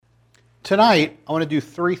Tonight, I want to do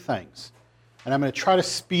 3 things, and I'm going to try to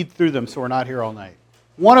speed through them so we're not here all night.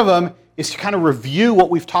 One of them is to kind of review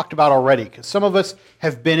what we've talked about already, because some of us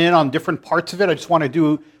have been in on different parts of it. I just want to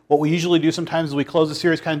do what we usually do sometimes as we close the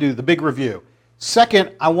series, kind of do the big review.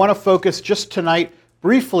 Second, I want to focus just tonight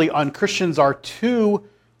briefly on Christians are too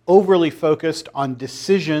overly focused on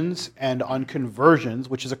decisions and on conversions,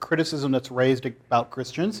 which is a criticism that's raised about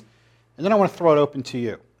Christians. And then I want to throw it open to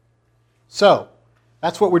you. So,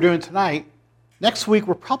 that's what we're doing tonight. Next week,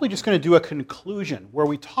 we're probably just going to do a conclusion where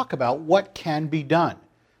we talk about what can be done.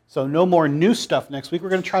 So no more new stuff next week. We're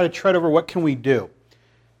going to try to tread over what can we do.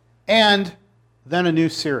 And then a new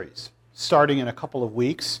series starting in a couple of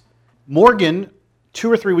weeks. Morgan,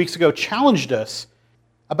 2 or 3 weeks ago, challenged us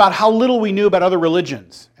about how little we knew about other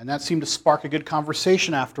religions. And that seemed to spark a good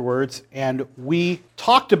conversation afterwards. And we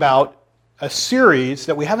talked about a series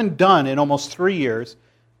that we haven't done in almost 3 years,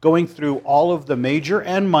 going through all of the major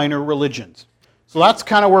and minor religions. So that's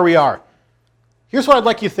kind of where we are. Here's what I'd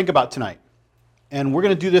like you to think about tonight. And we're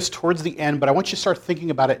going to do this towards the end, but I want you to start thinking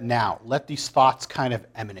about it now. Let these thoughts kind of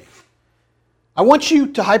emanate. I want you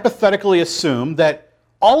to hypothetically assume that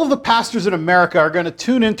all of the pastors in America are going to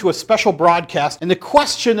tune into a special broadcast, and the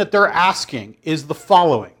question that they're asking is the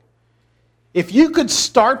following. If you could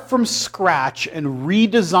start from scratch and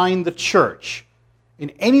redesign the church in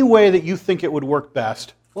any way that you think it would work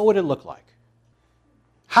best, what would it look like?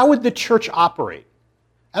 How would the church operate?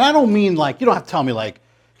 And I don't mean you don't have to tell me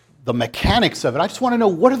the mechanics of it. I just want to know,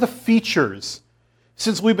 what are the features?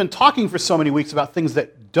 Since we've been talking for so many weeks about things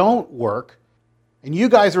that don't work, and you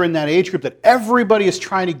guys are in that age group that everybody is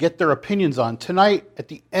trying to get their opinions on, tonight at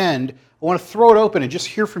the end, I want to throw it open and just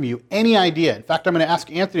hear from you any idea. In fact, I'm going to ask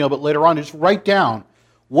Anthony a little bit later on to just write down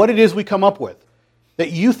what it is we come up with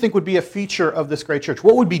that you think would be a feature of this great church.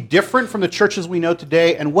 What would be different from the churches we know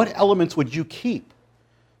today, and what elements would you keep?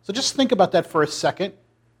 So just think about that for a second.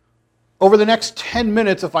 Over the next 10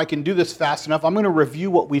 minutes, if I can do this fast enough, I'm going to review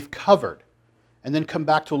what we've covered and then come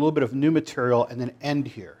back to a little bit of new material and then end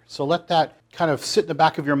here. So let that kind of sit in the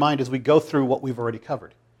back of your mind as we go through what we've already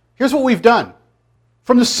covered. Here's what we've done.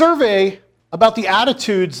 From the survey about the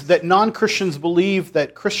attitudes that non-Christians believe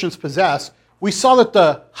that Christians possess, we saw that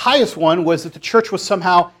the highest one was that the church was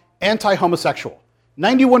somehow anti-homosexual.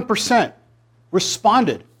 91%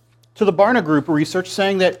 responded to the Barna Group research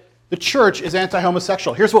saying that the church is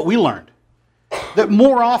anti-homosexual. Here's what we learned. That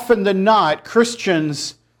more often than not,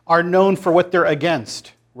 Christians are known for what they're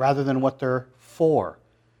against rather than what they're for.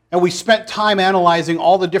 And we spent time analyzing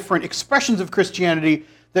all the different expressions of Christianity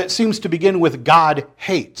that seems to begin with God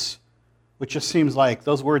hates, which just seems like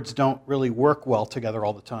those words don't really work well together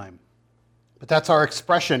all the time. But that's our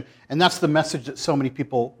expression, and that's the message that so many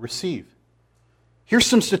people receive. Here's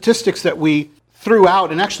some statistics that we threw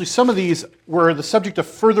out, and actually some of these were the subject of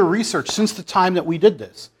further research since the time that we did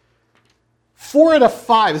this. 4 out of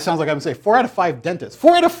 5, this sounds like I'm going to say 4 out of 5 dentists,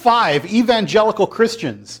 4 out of 5 evangelical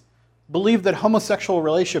Christians believe that homosexual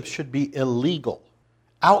relationships should be illegal,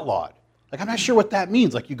 outlawed. I'm not sure what that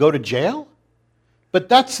means, you go to jail? But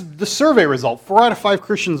that's the survey result. 4 out of 5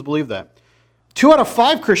 Christians believe that. 2 out of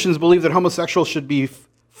 5 Christians believe that homosexuals should be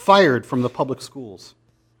fired from the public schools.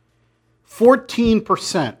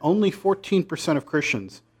 14%, only 14% of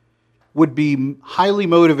Christians would be highly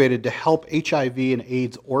motivated to help HIV and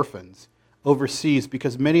AIDS orphans overseas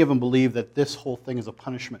because many of them believe that this whole thing is a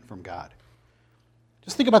punishment from God.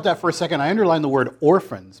 Just think about that for a second. I underline the word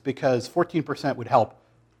orphans because 14% would help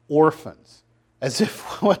orphans, as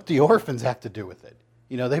if what the orphans have to do with it.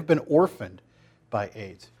 They've been orphaned by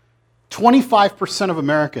AIDS. 25% of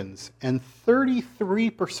Americans and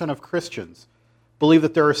 33% of Christians believe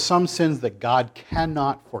that there are some sins that God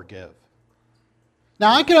cannot forgive.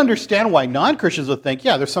 Now, I can understand why non-Christians would think,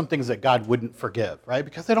 yeah, there's some things that God wouldn't forgive, right?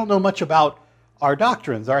 Because they don't know much about our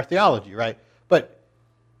doctrines, our theology, right? But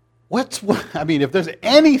if there's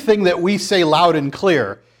anything that we say loud and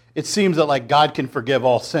clear, it seems that God can forgive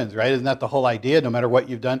all sins, right? Isn't that the whole idea, no matter what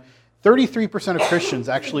you've done? 33% of Christians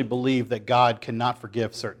actually believe that God cannot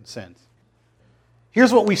forgive certain sins.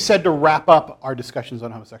 Here's what we said to wrap up our discussions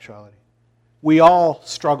on homosexuality. We all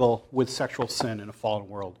struggle with sexual sin in a fallen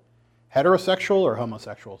world. Heterosexual or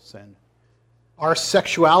homosexual sin. Our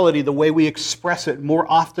sexuality, the way we express it more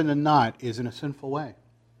often than not, is in a sinful way.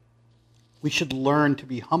 We should learn to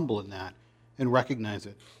be humble in that and recognize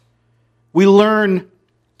it. We learn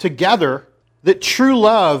together that true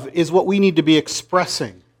love is what we need to be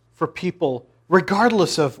expressing for people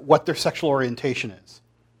regardless of what their sexual orientation is.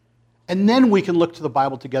 And then we can look to the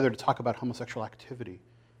Bible together to talk about homosexual activity.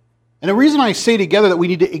 And the reason I say together that we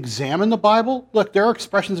need to examine the Bible, look, there are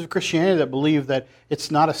expressions of Christianity that believe that it's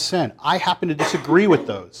not a sin. I happen to disagree with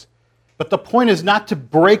those. But the point is not to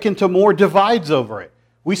break into more divides over it.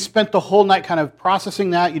 We spent the whole night kind of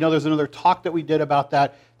processing that. There's another talk that we did about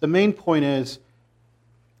that. The main point is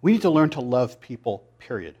we need to learn to love people,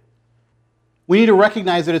 period. We need to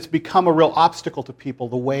recognize that it's become a real obstacle to people,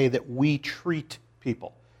 the way that we treat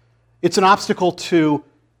people. It's an obstacle to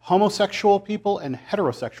homosexual people and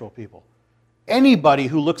heterosexual people. Anybody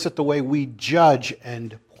who looks at the way we judge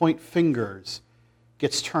and point fingers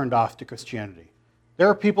gets turned off to Christianity. There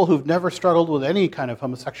are people who've never struggled with any kind of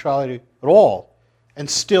homosexuality at all and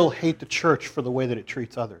still hate the church for the way that it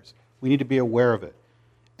treats others. We need to be aware of it.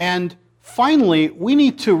 And finally, we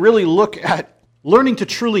need to really look at learning to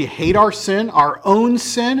truly hate our sin, our own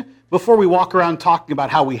sin, before we walk around talking about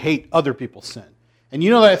how we hate other people's sin. And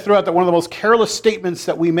that I threw out that one of the most careless statements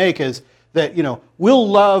that we make is that, we'll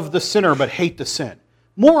love the sinner but hate the sin.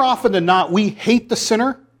 More often than not, we hate the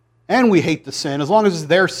sinner and we hate the sin as long as it's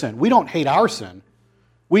their sin. We don't hate our sin.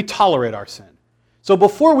 We tolerate our sin. So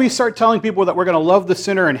before we start telling people that we're going to love the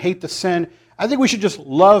sinner and hate the sin, I think we should just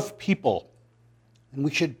love people. And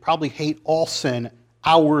we should probably hate all sin,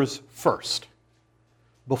 ours first,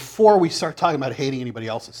 before we start talking about hating anybody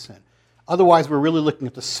else's sin. Otherwise, we're really looking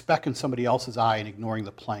at the speck in somebody else's eye and ignoring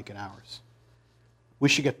the plank in ours. We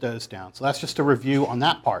should get those down. So that's just a review on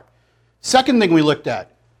that part. Second thing we looked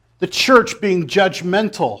at, the church being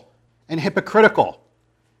judgmental and hypocritical.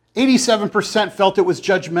 87% felt it was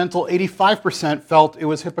judgmental, 85% felt it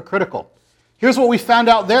was hypocritical. Here's what we found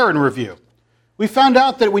out there in review. We found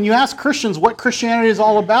out that when you ask Christians what Christianity is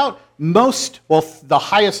all about, the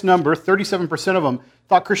highest number, 37% of them,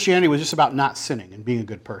 thought Christianity was just about not sinning and being a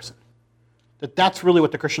good person. That's really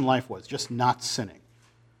what the Christian life was, just not sinning.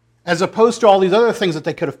 As opposed to all these other things that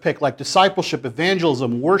they could have picked, like discipleship,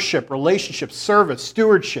 evangelism, worship, relationship, service,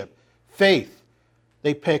 stewardship, faith.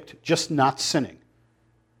 They picked just not sinning.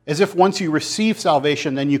 As if once you receive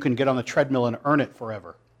salvation, then you can get on the treadmill and earn it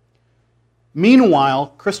forever.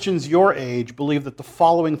 Meanwhile, Christians your age believe that the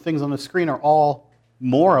following things on the screen are all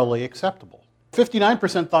morally acceptable.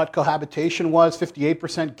 59% thought cohabitation was,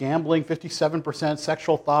 58% gambling, 57%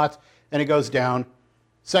 sexual thoughts, and it goes down.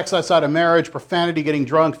 Sex outside of marriage, profanity, getting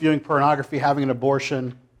drunk, viewing pornography, having an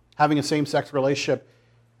abortion, having a same-sex relationship.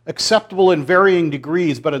 Acceptable in varying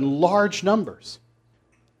degrees, but in large numbers.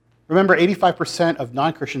 Remember, 85% of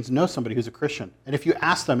non-Christians know somebody who's a Christian. And if you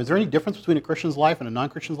ask them, is there any difference between a Christian's life and a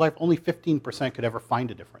non-Christian's life? Only 15% could ever find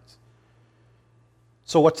a difference.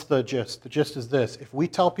 So what's the gist? The gist is this. If we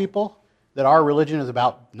tell people that our religion is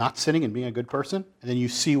about not sinning and being a good person, and then you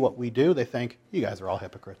see what we do, they think, you guys are all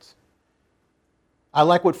hypocrites. I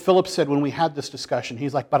like what Philip said when we had this discussion.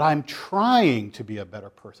 He's like, but I'm trying to be a better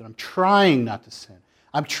person. I'm trying not to sin.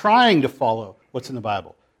 I'm trying to follow what's in the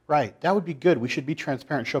Bible. Right, that would be good. We should be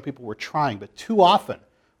transparent, show people we're trying. But too often,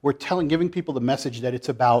 we're giving people the message that it's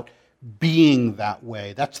about being that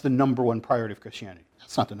way. That's the number one priority of Christianity.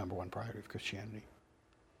 That's not the number one priority of Christianity.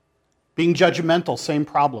 Being judgmental, same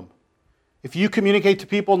problem. If you communicate to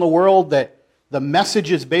people in the world that the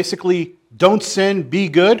message is basically don't sin, be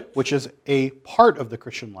good, which is a part of the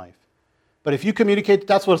Christian life. But if you communicate that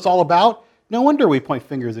that's what it's all about, no wonder we point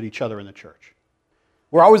fingers at each other in the church.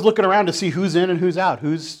 We're always looking around to see who's in and who's out,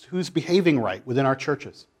 who's behaving right within our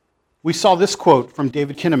churches. We saw this quote from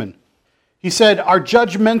David Kinnaman. He said, our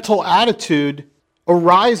judgmental attitude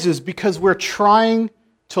arises because we're trying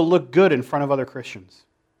to look good in front of other Christians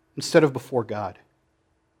instead of before God.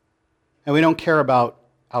 And we don't care about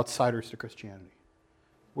outsiders to Christianity.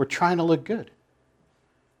 We're trying to look good.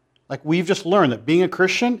 Like we've just learned that being a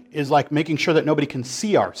Christian is like making sure that nobody can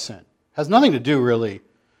see our sin. It has nothing to do really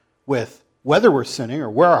with whether we're sinning or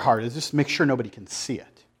where our heart is, just make sure nobody can see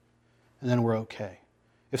it. And then we're okay.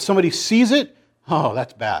 If somebody sees it, oh,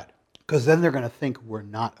 that's bad. Because then they're going to think we're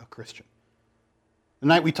not a Christian. The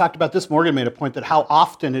night we talked about this, Morgan made a point that how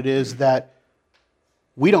often it is that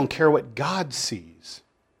we don't care what God sees.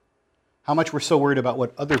 How much we're so worried about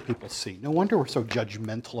what other people see. No wonder we're so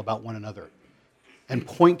judgmental about one another and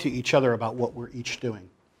point to each other about what we're each doing.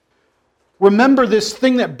 Remember, this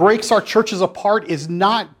thing that breaks our churches apart is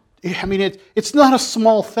not, it's not a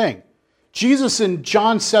small thing. Jesus in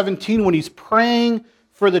John 17, when he's praying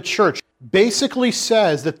for the church, basically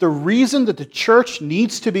says that the reason that the church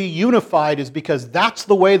needs to be unified is because that's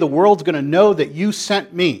the way the world's going to know that you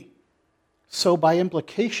sent me. So by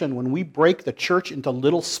implication, when we break the church into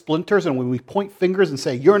little splinters and when we point fingers and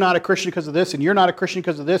say, you're not a Christian because of this, and you're not a Christian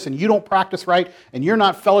because of this, and you don't practice right, and you're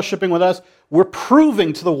not fellowshipping with us, we're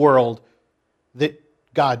proving to the world that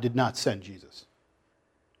God did not send Jesus.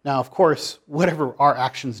 Now, of course, whatever our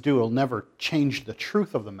actions do will never change the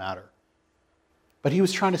truth of the matter. But he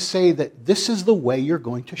was trying to say that this is the way you're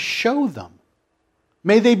going to show them.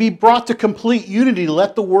 May they be brought to complete unity.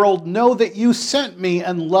 Let the world know that you sent me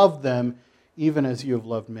and loved them, even as you have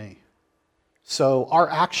loved me. So our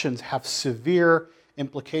actions have severe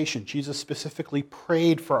implication. Jesus specifically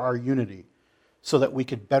prayed for our unity so that we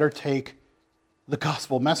could better take the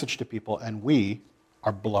gospel message to people, and we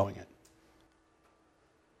are blowing it.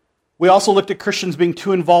 We also looked at Christians being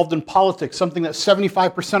too involved in politics, something that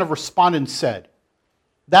 75% of respondents said.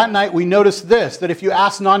 That night we noticed this, that if you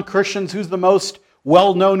ask non-Christians who's the most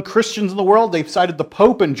well-known Christians in the world, they've cited the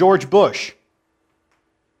Pope and George Bush.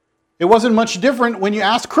 It wasn't much different when you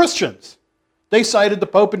asked Christians. They cited the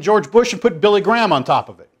Pope and George Bush and put Billy Graham on top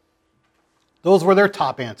of it. Those were their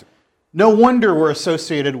top answers. No wonder we're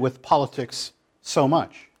associated with politics so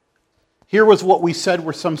much. Here was what we said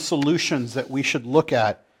were some solutions that we should look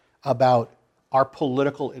at about our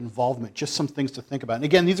political involvement, just some things to think about. And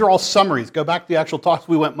again, these are all summaries. Go back to the actual talks,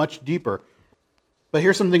 we went much deeper. But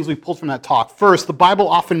here's some things we pulled from that talk. First, the Bible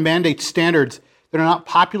often mandates standards that are not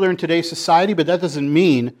popular in today's society, but that doesn't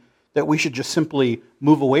mean that we should just simply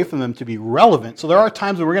move away from them to be relevant. So there are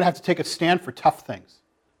times when we're going to have to take a stand for tough things.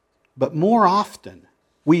 But more often,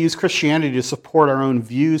 we use Christianity to support our own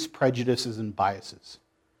views, prejudices, and biases.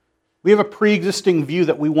 We have a pre-existing view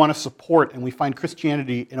that we want to support, and we find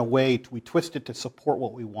Christianity in a way, we twist it to support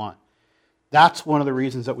what we want. That's one of the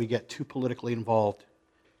reasons that we get too politically involved.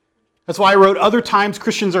 That's why I wrote, other times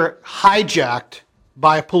Christians are hijacked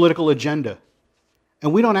by a political agenda.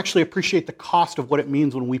 And we don't actually appreciate the cost of what it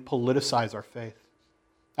means when we politicize our faith.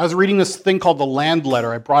 I was reading this thing called the Land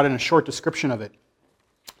Letter. I brought in a short description of it.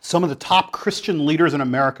 Some of the top Christian leaders in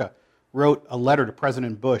America wrote a letter to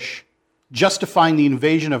President Bush justifying the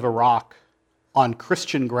invasion of Iraq on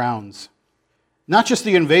Christian grounds. Not just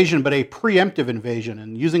the invasion, but a preemptive invasion.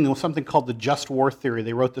 And using something called the just war theory,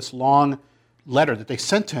 they wrote this long letter that they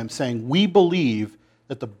sent to him saying, we believe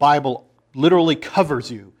that the Bible literally covers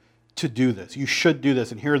you to do this. You should do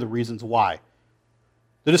this, and here are the reasons why.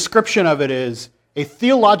 The description of it is a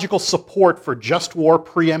theological support for just war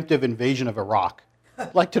preemptive invasion of Iraq.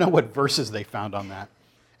 I'd like to know what verses they found on that.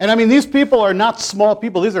 And I mean, these people are not small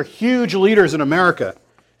people. These are huge leaders in America,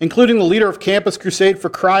 including the leader of Campus Crusade for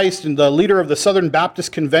Christ and the leader of the Southern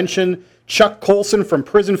Baptist Convention, Chuck Colson from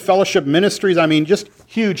Prison Fellowship Ministries. I mean, just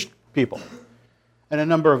huge people, and a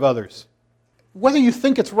number of others. Whether you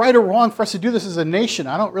think it's right or wrong for us to do this as a nation,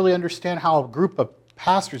 I don't really understand how a group of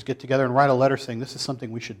pastors get together and write a letter saying this is something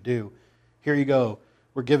we should do. Here you go.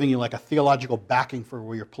 We're giving you like a theological backing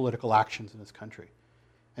for your political actions in this country.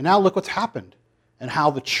 And now look what's happened and how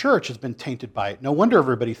the church has been tainted by it. No wonder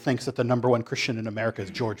everybody thinks that the number one Christian in America is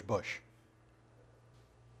George Bush.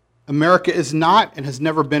 America is not and has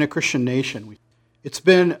never been a Christian nation. It's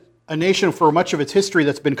been a nation for much of its history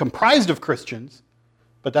that's been comprised of Christians,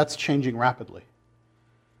 but that's changing rapidly.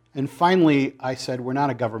 And finally, I said, we're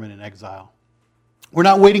not a government in exile. We're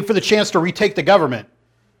not waiting for the chance to retake the government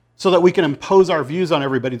so that we can impose our views on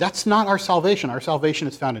everybody. That's not our salvation. Our salvation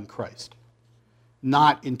is found in Christ,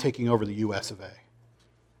 not in taking over the US of A.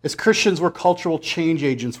 As Christians, we're cultural change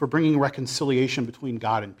agents. We're bringing reconciliation between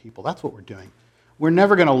God and people. That's what we're doing. We're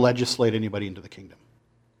never going to legislate anybody into the kingdom.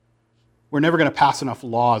 We're never going to pass enough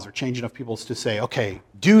laws or change enough people to say, okay,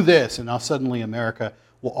 do this, and now suddenly America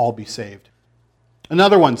will all be saved.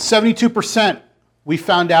 Another one, 72% we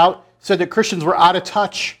found out said that Christians were out of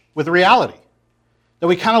touch with reality, that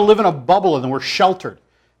we kind of live in a bubble and we're sheltered.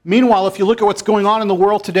 Meanwhile, if you look at what's going on in the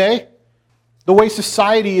world today, the way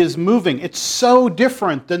society is moving, it's so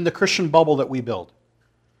different than the Christian bubble that we build.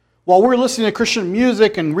 While we're listening to Christian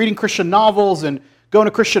music and reading Christian novels and going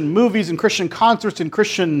to Christian movies and Christian concerts and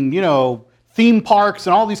Christian, theme parks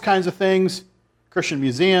and all these kinds of things, Christian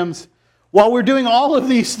museums, while we're doing all of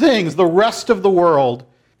these things, the rest of the world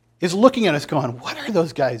is looking at us going, what are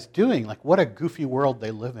those guys doing? Like, what a goofy world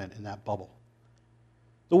they live in that bubble.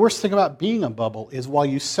 The worst thing about being a bubble is while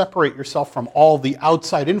you separate yourself from all the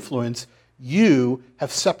outside influence, you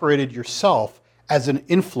have separated yourself as an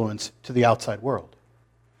influence to the outside world.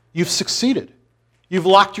 You've succeeded. You've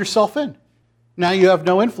locked yourself in. Now you have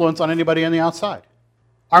no influence on anybody on the outside.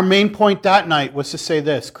 Our main point that night was to say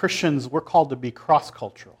this: Christians, we're called to be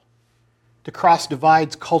cross-cultural, to cross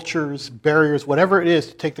divides, cultures, barriers, whatever it is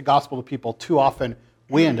to take the gospel to people. Too often,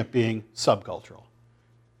 we end up being subcultural.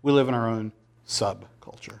 We live in our own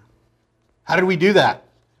subculture. How did we do that?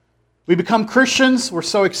 We become Christians. We're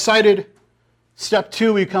so excited. Step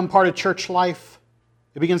 2, we become part of church life.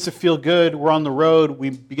 It begins to feel good. We're on the road. We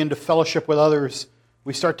begin to fellowship with others.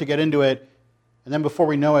 We start to get into it. And then before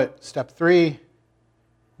we know it, step 3,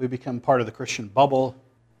 we become part of the Christian bubble.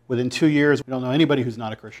 Within 2 years, we don't know anybody who's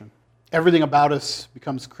not a Christian. Everything about us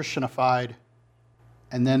becomes Christianified.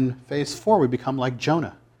 And then phase 4, we become like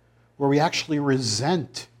Jonah, where we actually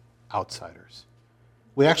resent outsiders.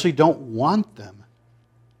 We actually don't want them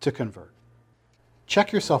to convert.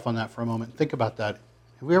 Check yourself on that for a moment. Think about that.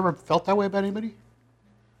 Have we ever felt that way about anybody?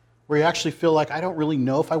 Where you actually feel like, I don't really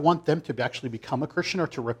know if I want them to actually become a Christian or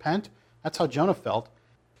to repent? That's how Jonah felt.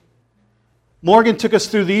 Morgan took us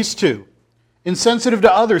through these two. Insensitive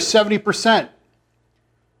to others, 70%.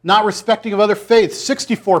 Not respecting of other faiths,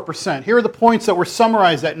 64%. Here are the points that were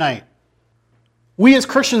summarized that night. We as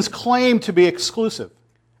Christians claim to be exclusive,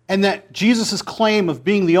 and that Jesus' claim of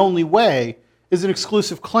being the only way is an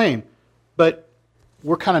exclusive claim. But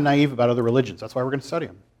we're kind of naive about other religions. That's why we're going to study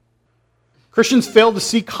them. Christians fail to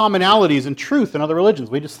see commonalities and truth in other religions.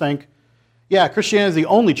 We just think, yeah, Christianity is the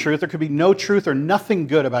only truth. There could be no truth or nothing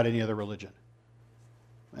good about any other religion.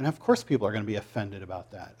 And of course people are going to be offended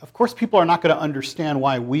about that. Of course people are not going to understand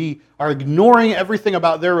why we are ignoring everything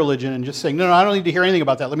about their religion and just saying, no, I don't need to hear anything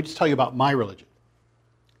about that. Let me just tell you about my religion.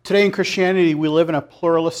 Today in Christianity, we live in a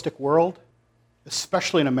pluralistic world,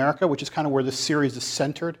 especially in America, which is kind of where this series is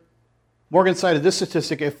centered. Morgan cited this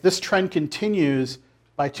statistic. If this trend continues,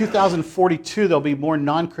 by 2042, there'll be more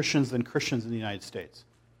non-Christians than Christians in the United States,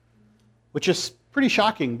 which is pretty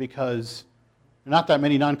shocking because there are not that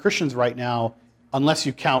many non-Christians right now, unless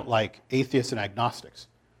you count like atheists and agnostics.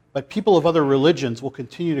 But people of other religions will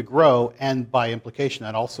continue to grow, and by implication,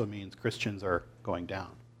 that also means Christians are going down.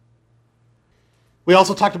 We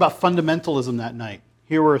also talked about fundamentalism that night.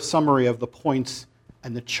 Here were a summary of the points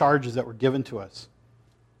and the charges that were given to us.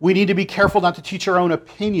 We need to be careful not to teach our own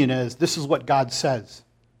opinion as this is what God says.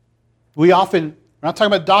 We're not talking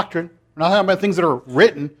about doctrine, we're not talking about things that are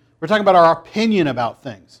written, we're talking about our opinion about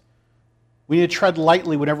things. We need to tread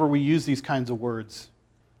lightly whenever we use these kinds of words.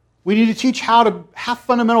 We need to teach how to have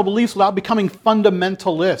fundamental beliefs without becoming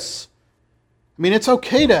fundamentalists. I mean, it's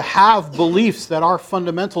okay to have beliefs that are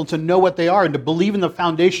fundamental, to know what they are, and to believe in the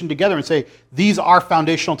foundation together and say, these are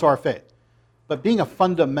foundational to our faith. But being a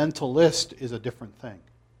fundamentalist is a different thing.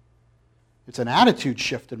 It's an attitude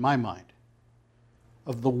shift in my mind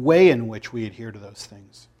of the way in which we adhere to those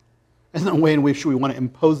things and the way in which we want to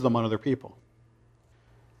impose them on other people.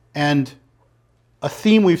 And a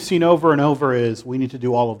theme we've seen over and over is we need to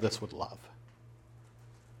do all of this with love.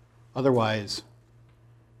 Otherwise,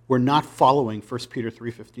 we're not following 1 Peter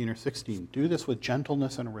 3:15 or 16. Do this with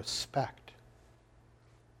gentleness and respect.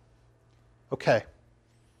 Okay,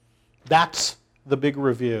 that's the big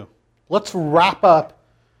review. Let's wrap up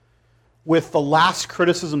with the last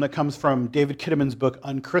criticism that comes from David Kitteman's book,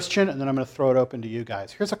 Unchristian, and then I'm going to throw it open to you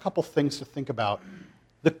guys. Here's a couple things to think about.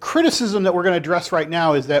 The criticism that we're going to address right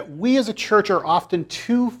now is that we as a church are often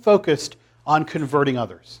too focused on converting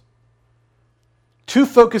others. Too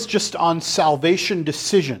focused just on salvation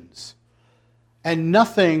decisions and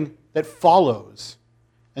nothing that follows.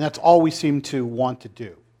 And that's all we seem to want to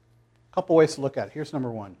do. A couple ways to look at it. Here's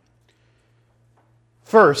number one.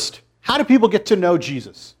 First, how do people get to know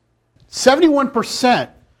Jesus? 71%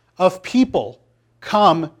 of people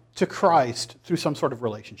come to Christ through some sort of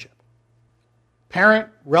relationship. Parent,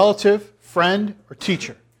 relative, friend, or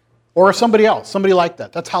teacher. Or somebody else, somebody like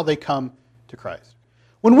that. That's how they come to Christ.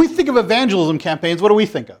 When we think of evangelism campaigns, what do we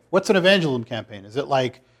think of? What's an evangelism campaign? Is it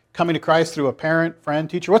like coming to Christ through a parent, friend,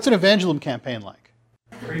 teacher? What's an evangelism campaign like?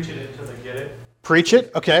 Preach it until they get it. Preach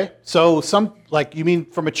it? Okay. So you mean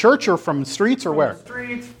from a church or from streets or where? From the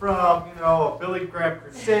streets, from, a Billy Graham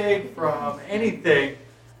crusade, from anything.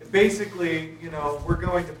 Basically, we're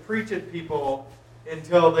going to preach at people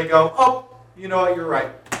until they go, oh, you know what, you're right.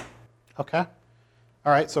 Okay.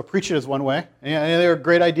 All right, so preach it is one way. Any other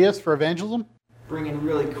great ideas for evangelism? Bring in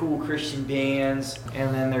really cool Christian bands,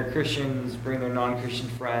 and then their Christians bring their non-Christian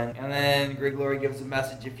friends. And then Greg Laurie gives a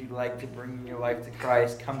message: if you'd like to bring your life to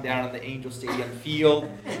Christ, come down in the Angel Stadium field.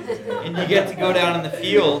 And you get to go down in the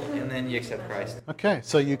field, and then you accept Christ. Okay,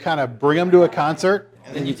 so you kind of bring them to a concert.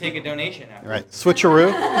 And then you take a donation after. Right,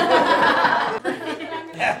 switcheroo.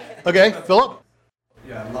 Okay, Philip?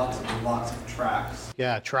 Yeah, lots of tracks.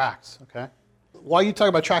 Yeah, tracks, okay. While you talk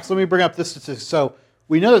about tracks, let me bring up this statistic. So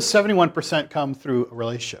we know that 71% come through a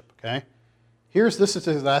relationship, okay? Here's this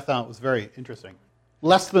statistic that I thought was very interesting.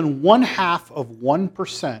 Less than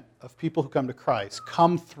 0.5% of people who come to Christ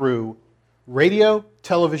come through radio,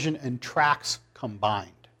 television, and tracks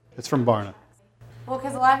combined. It's from Barna. Well,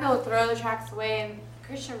 because a lot of people throw the tracks away, and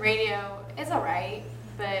Christian radio is alright,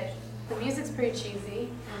 but the music's pretty cheesy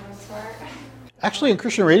for the most part. Actually, in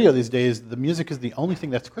Christian radio these days, the music is the only thing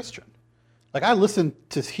that's Christian. Like, I listen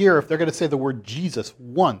to hear if they're going to say the word Jesus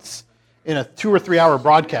once in a 2 or 3 hour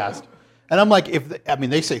broadcast, and I'm like,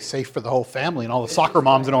 they say safe for the whole family and all the soccer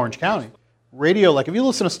moms in Orange County. radio, like if you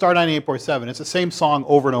listen to Star 98.7, it's the same song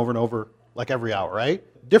over and over and over, like every hour, right?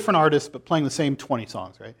 Different artists, but playing the same 20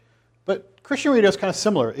 songs, right? But Christian radio is kind of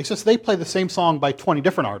similar. It's just they play the same song by 20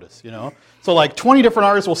 different artists, you know? So like 20 different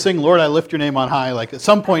artists will sing Lord, I Lift Your Name on High, like at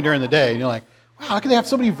some point during the day, and you're like, wow, how can they have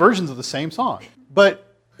so many versions of the same song?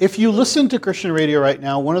 But if you listen to Christian radio right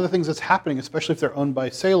now, one of the things that's happening, especially if they're owned by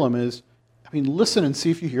Salem, is, listen and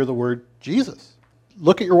see if you hear the word Jesus.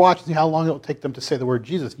 Look at your watch and see how long it'll take them to say the word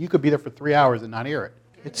Jesus. You could be there for 3 hours and not hear it.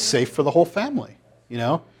 It's safe for the whole family, you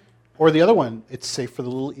know? Or the other one, it's safe for the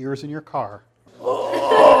little ears in your car.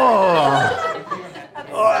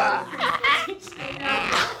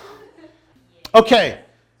 Okay,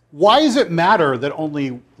 why does it matter that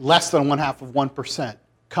only less than 0.5%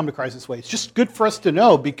 come to Christ this way? It's just good for us to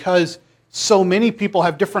know because so many people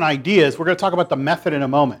have different ideas. We're going to talk about the method in a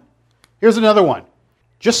moment. Here's another one,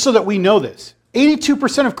 just so that we know this.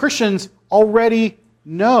 82% of Christians already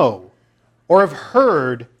know or have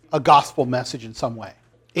heard a gospel message in some way.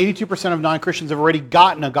 82% of non-Christians have already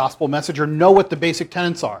gotten a gospel message or know what the basic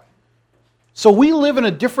tenets are. So we live in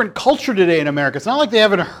a different culture today in America. It's not like they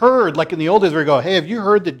haven't heard, like in the old days where you go, hey, have you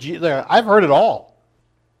heard that I've heard it all.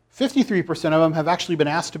 53% of them have actually been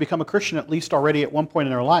asked to become a Christian at least already at one point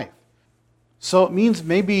in their life. So it means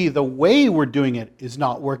maybe the way we're doing it is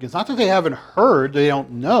not working. It's not that they haven't heard, they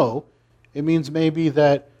don't know. It means maybe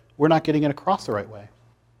that we're not getting it across the right way.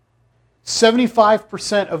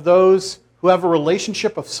 75% of those who have a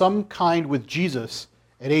relationship of some kind with Jesus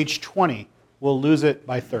at age 20 will lose it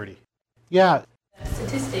by 30. Yeah.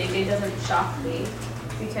 Statistic, it doesn't shock me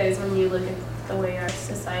because when you look at the way our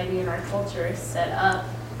society and our culture is set up,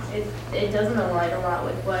 it doesn't align a lot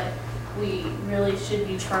with what we really should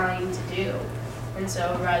be trying to do. And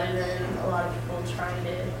so rather than a lot of people trying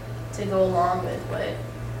to go along with what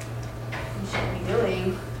we should be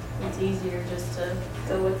doing, it's easier just to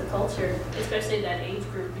go with the culture, especially that age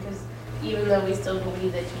group, because even though we still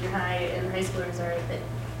believe that junior high and high schoolers are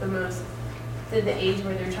the age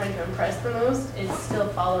where they're trying to impress the most, it still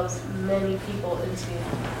follows many people into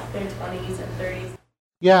their 20s and 30s.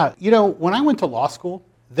 Yeah, when I went to law school,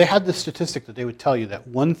 they had this statistic that they would tell you that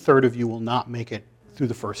 1/3 of you will not make it through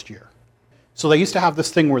the first year. So they used to have this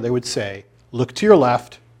thing where they would say, look to your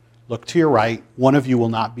left, look to your right, one of you will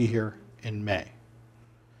not be here in May.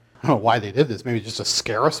 I don't know why they did this, maybe just to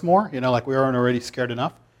scare us more, like we aren't already scared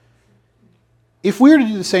enough. If we were to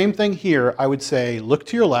do the same thing here, I would say, look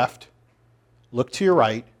to your left, look to your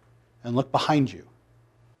right, and look behind you.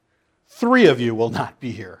 3 of you will not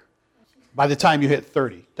be here by the time you hit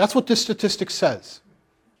 30. That's what this statistic says.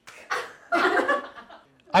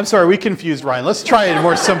 I'm sorry, we confused Ryan. Let's try a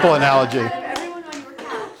more simple analogy. Everyone on your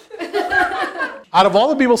couch. Out of all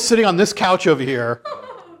the people sitting on this couch over here,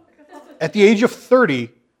 at the age of 30,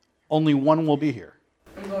 only one will be here.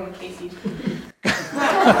 I'm going with Casey.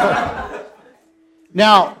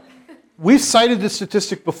 Now, we've cited this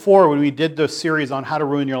statistic before when we did the series on how to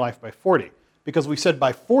ruin your life by 40, because we said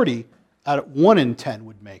by 40, 1 in 10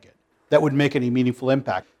 would make it. That would make any meaningful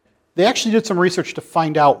impact. They actually did some research to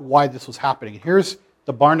find out why this was happening. Here's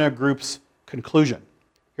the Barna Group's conclusion.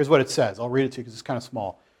 Here's what it says. I'll read it to you because it's kind of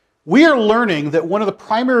small. We are learning that one of the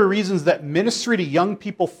primary reasons that ministry to young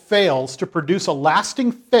people fails to produce a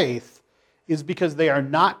lasting faith is because they are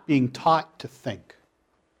not being taught to think.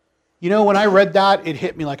 When I read that, it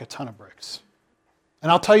hit me like a ton of bricks.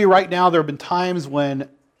 And I'll tell you right now, there have been times when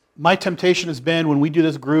my temptation has been, when we do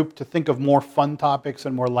this group, to think of more fun topics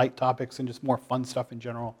and more light topics and just more fun stuff in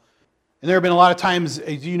general. And there have been a lot of times,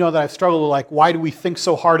 as you know, that I've struggled with, why do we think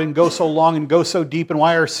so hard and go so long and go so deep, and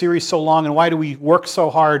why are our series so long, and why do we work so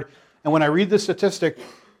hard? And when I read this statistic,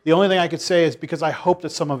 the only thing I could say is because I hope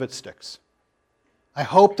that some of it sticks. I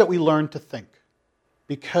hope that we learn to think.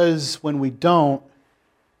 Because when we don't,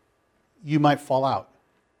 you might fall out.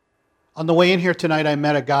 On the way in here tonight, I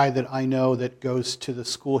met a guy that I know that goes to the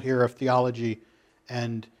school here of theology,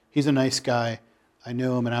 and he's a nice guy. I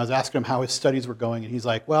knew him, and I was asking him how his studies were going, and he's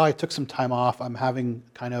like, well, I took some time off. I'm having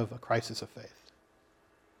kind of a crisis of faith.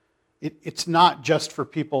 It's not just for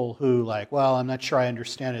people who I'm not sure I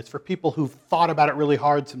understand it. It's for people who've thought about it really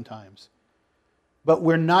hard sometimes. But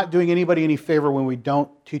we're not doing anybody any favor when we don't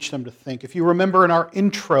teach them to think. If you remember in our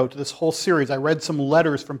intro to this whole series, I read some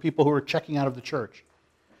letters from people who were checking out of the church.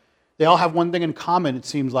 They all have one thing in common, it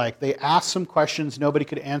seems like. They asked some questions, nobody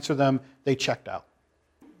could answer them, they checked out.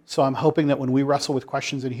 So I'm hoping that when we wrestle with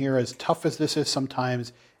questions in here, as tough as this is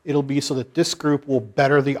sometimes, it'll be so that this group will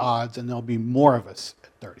better the odds and there'll be more of us at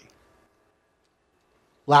 30.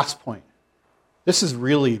 Last point. This is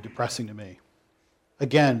really depressing to me.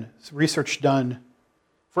 Again, research done.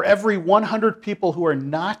 For every 100 people who are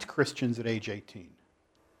not Christians at age 18,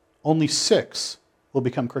 only 6 will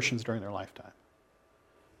become Christians during their lifetime.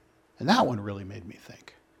 And that one really made me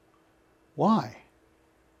think. Why?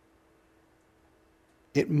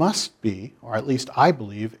 It must be, or at least I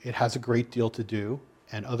believe, it has a great deal to do,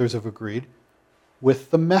 and others have agreed,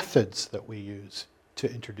 with the methods that we use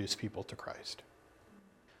to introduce people to Christ.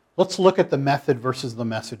 Let's look at the method versus the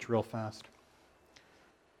message real fast.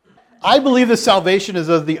 I believe that salvation is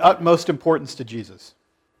of the utmost importance to Jesus.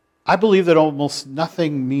 I believe that almost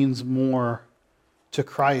nothing means more to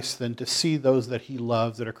Christ than to see those that he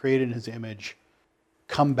loves, that are created in his image,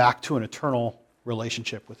 come back to an eternal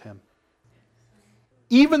relationship with him.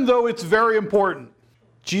 Even though it's very important,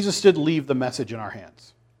 Jesus did leave the message in our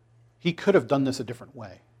hands. He could have done this a different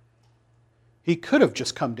way. He could have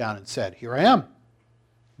just come down and said, "Here I am.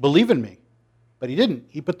 Believe in me." But he didn't.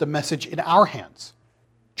 He put the message in our hands.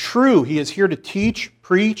 True, he is here to teach,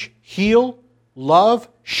 preach, heal, love,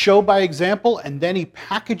 show by example, and then he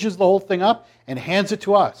packages the whole thing up and hands it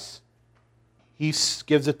to us. He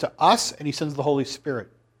gives it to us, and he sends the Holy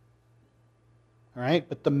Spirit. All right?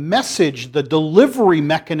 But the message, the delivery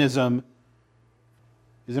mechanism,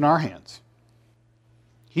 is in our hands.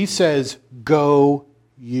 He says, "Go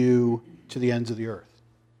you to the ends of the earth."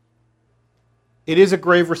 It is a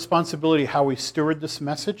grave responsibility how we steward this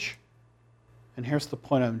message. And here's the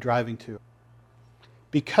point I'm driving to.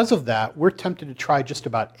 Because of that, we're tempted to try just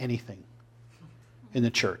about anything in the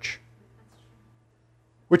church.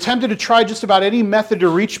 We're tempted to try just about any method to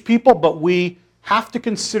reach people, but we have to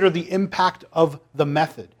consider the impact of the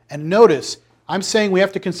method. And notice, I'm saying we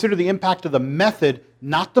have to consider the impact of the method,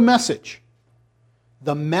 not the message.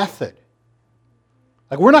 The method.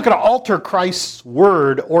 Like, we're not going to alter Christ's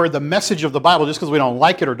word or the message of the Bible just because we don't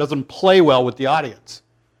like it or it doesn't play well with the audience.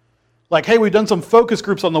 Like, hey, we've done some focus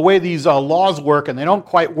groups on the way these laws work and they don't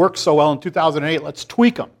quite work so well in 2008. Let's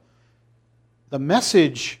tweak them. The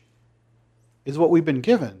message is what we've been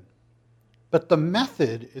given, but the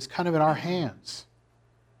method is kind of in our hands.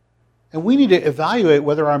 And we need to evaluate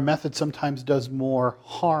whether our method sometimes does more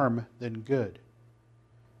harm than good.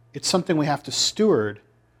 It's something we have to steward.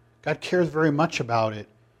 God cares very much about it,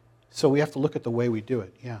 so we have to look at the way we do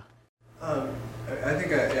it. Yeah. I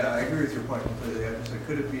think I agree with your point completely.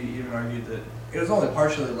 Could it be even argued that it was only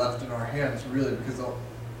partially left in our hands, really, because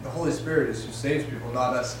the Holy Spirit is who saves people,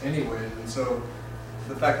 not us anyways. And so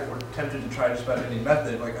the fact that we're tempted to try just about any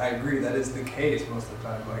method, like, I agree, that is the case most of the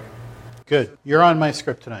time. Like, good. You're on my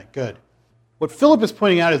script tonight. Good. What Philip is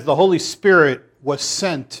pointing out is the Holy Spirit was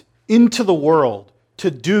sent into the world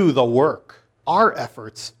to do the work. Our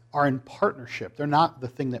efforts are in partnership. They're not the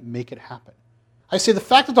thing that make it happen. I say the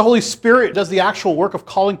fact that the Holy Spirit does the actual work of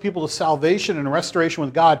calling people to salvation and restoration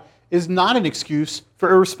with God is not an excuse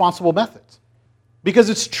for irresponsible methods. Because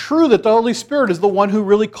it's true that the Holy Spirit is the one who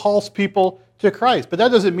really calls people to Christ. But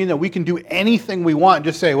that doesn't mean that we can do anything we want and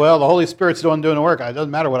just say, well, the Holy Spirit's the one doing the work. It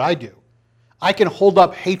doesn't matter what I do. I can hold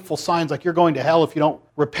up hateful signs like you're going to hell if you don't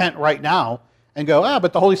repent right now and go,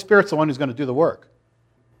 but the Holy Spirit's the one who's going to do the work.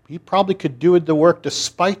 He probably could do the work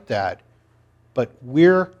despite that. But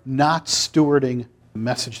we're not stewarding the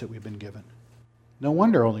message that we've been given. No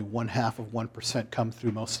wonder only 0.5% come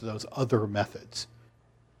through most of those other methods.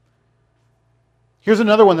 Here's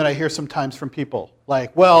another one that I hear sometimes from people.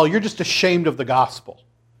 Like, well, you're just ashamed of the gospel.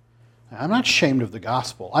 I'm not ashamed of the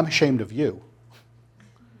gospel. I'm ashamed of you.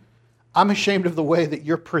 I'm ashamed of the way that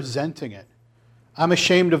you're presenting it. I'm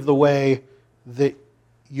ashamed of the way that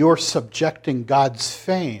you're subjecting God's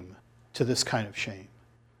fame to this kind of shame.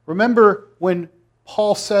 Remember when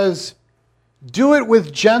Paul says, do it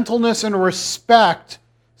with gentleness and respect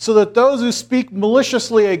so that those who speak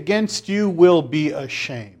maliciously against you will be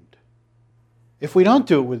ashamed. If we don't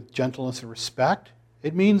do it with gentleness and respect,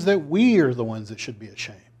 it means that we are the ones that should be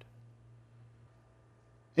ashamed.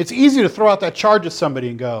 It's easy to throw out that charge at somebody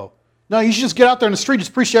and go, no, you should just get out there in the street,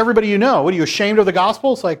 just preach to everybody you know. What, are you ashamed of the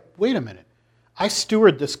gospel? It's like, wait a minute. I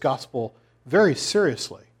steward this gospel very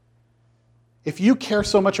seriously. If you care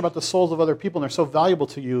so much about the souls of other people and they're so valuable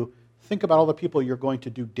to you, think about all the people you're going to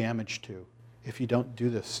do damage to if you don't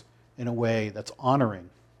do this in a way that's honoring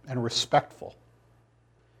and respectful.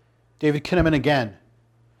 David Kinnaman again.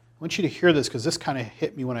 I want you to hear this because this kind of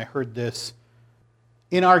hit me when I heard this.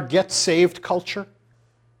 In our get saved culture,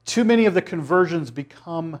 too many of the conversions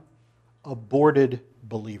become aborted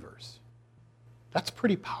believers. That's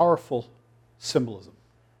pretty powerful symbolism.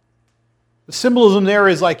 The symbolism there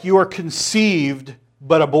is like you are conceived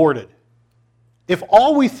but aborted. If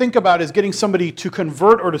all we think about is getting somebody to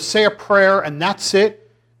convert or to say a prayer and that's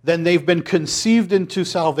it, then they've been conceived into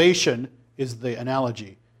salvation, is the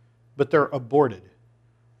analogy, but they're aborted.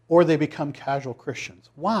 Or they become casual Christians.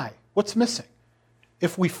 Why? What's missing?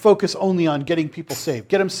 if we focus only on getting people saved.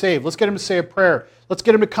 Get them saved. Let's get them to say a prayer. Let's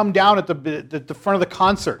get them to come down at the front of the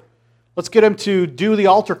concert. Let's get them to do the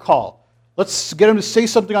altar call. Let's get them to say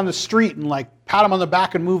something on the street and like pat them on the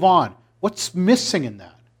back and move on. What's missing in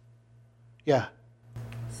that? Yeah.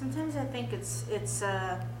 Sometimes I think it's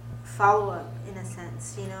a follow-up in a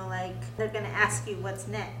sense, like they're going to ask you what's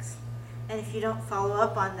next. And if you don't follow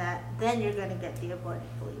up on that, then you're going to get the aborted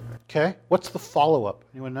believer. Okay. What's the follow-up?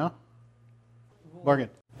 Anyone know? Morgan.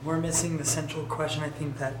 We're missing the central question. I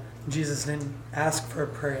think that Jesus didn't ask for a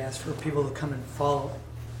prayer, he asked for people to come and follow.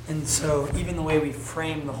 And so even the way we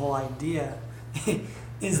frame the whole idea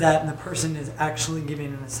is that the person is actually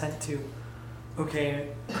giving an assent to, okay,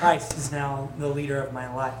 Christ is now the leader of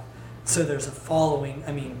my life. So there's a following.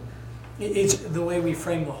 I mean, it's the way we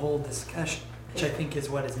frame the whole discussion, which I think is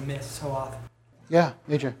what is missed so often. Yeah,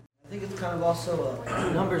 AJ. I think it's kind of also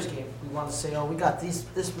a numbers game. We want to say, oh, we got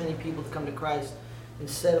this many people to come to Christ,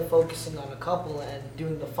 instead of focusing on a couple and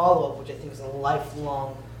doing the follow-up, which I think is a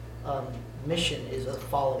lifelong mission, is a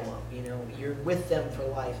follow-up. You're with them for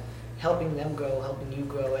life, helping them grow, helping you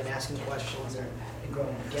grow, and asking questions and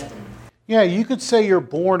growing together. Yeah, you could say you're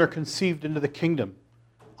born or conceived into the kingdom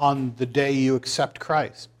on the day you accept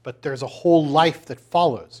Christ, but there's a whole life that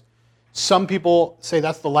follows. Some people say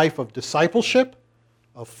that's the life of discipleship,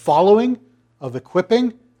 of following, of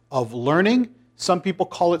equipping, of learning. Some people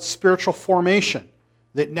call it spiritual formation,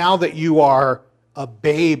 that now that you are a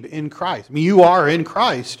babe in Christ, I mean, you are in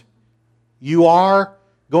Christ, you are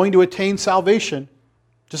going to attain salvation.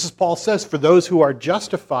 Just as Paul says, for those who are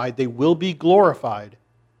justified, they will be glorified.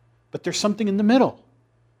 But there's something in the middle.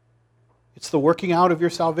 It's the working out of your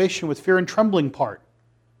salvation with fear and trembling part.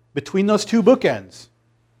 Between those two bookends,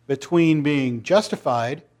 between being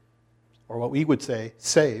justified, or what we would say,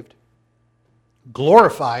 saved,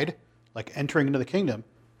 glorified, like entering into the kingdom,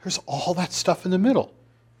 there's all that stuff in the middle.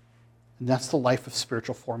 And that's the life of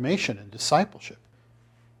spiritual formation and discipleship.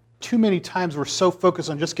 Too many times we're so focused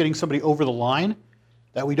on just getting somebody over the line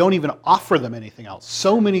that we don't even offer them anything else.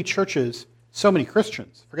 So many churches, so many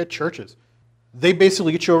Christians, forget churches, they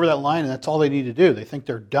basically get you over that line and that's all they need to do. They think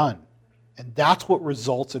they're done. And that's what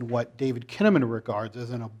results in what David Kinnaman regards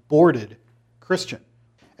as an aborted Christian.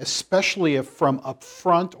 Especially if from up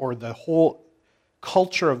front or the whole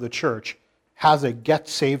culture of the church has a get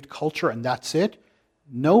saved culture and that's it,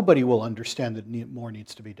 nobody will understand that more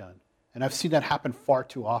needs to be done. And I've seen that happen far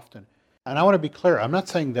too often. And I want to be clear, I'm not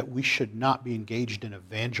saying that we should not be engaged in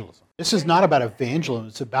evangelism. This is not about evangelism,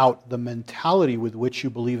 it's about the mentality with which you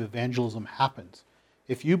believe evangelism happens.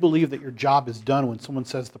 If you believe that your job is done when someone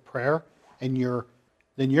says the prayer, then you're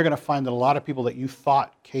going to find that a lot of people that you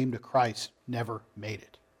thought came to Christ never made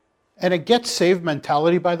it. And a get-saved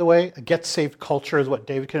mentality, by the way, a get-saved culture is what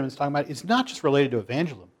David Kinnaman is talking about, is not just related to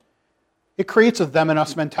evangelism. It creates a them and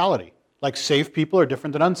us mentality. Like saved people are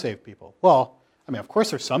different than unsaved people. Well, I mean, of course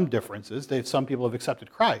there's some differences. Some people have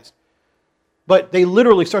accepted Christ. But they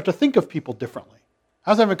literally start to think of people differently.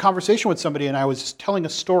 I was having a conversation with somebody and I was just telling a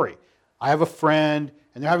story. I have a friend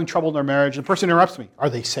and they're having trouble in their marriage and the person interrupts me. Are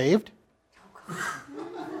they saved?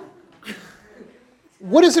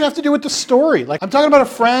 What does it have to do with the story? Like, I'm talking about a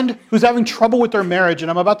friend who's having trouble with their marriage, and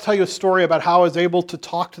I'm about to tell you a story about how I was able to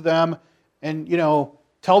talk to them and,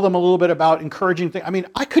 tell them a little bit about encouraging things. I mean,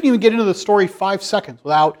 I couldn't even get into the story 5 seconds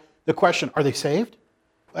without the question, are they saved?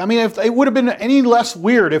 I mean, if it would have been any less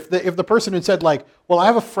weird if the person had said, like, well, I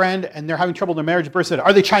have a friend and they're having trouble in their marriage. The person said,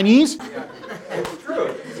 are they Chinese? Yeah, it's true.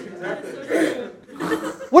 It's exactly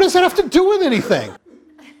true. What does that have to do with anything?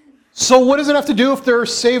 So what does it have to do if they're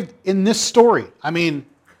saved in this story? I mean,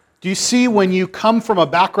 do you see when you come from a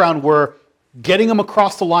background where getting them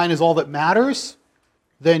across the line is all that matters,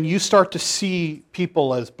 then you start to see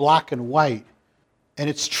people as black and white. And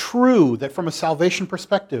it's true that from a salvation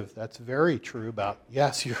perspective, that's very true about,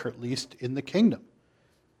 yes, you're at least in the kingdom.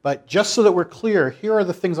 But just so that we're clear, here are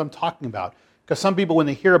the things I'm talking about. Because some people, when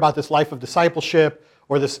they hear about this life of discipleship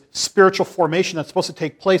or this spiritual formation that's supposed to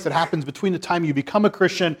take place that happens between the time you become a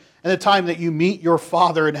Christian and the time that you meet your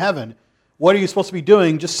Father in heaven, what are you supposed to be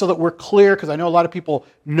doing? Just so that we're clear, because I know a lot of people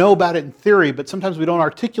know about it in theory, but sometimes we don't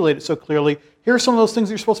articulate it so clearly. Here are some of those things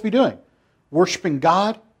that you're supposed to be doing. Worshiping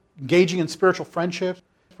God, engaging in spiritual friendships,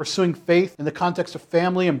 pursuing faith in the context of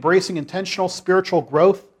family, embracing intentional spiritual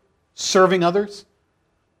growth, serving others,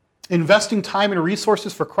 investing time and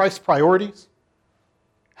resources for Christ's priorities,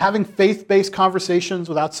 having faith-based conversations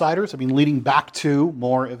with outsiders, leading back to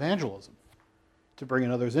more evangelism, to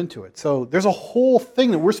bringing others into it. So there's a whole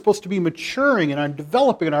thing that we're supposed to be maturing and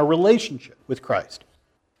developing in our relationship with Christ.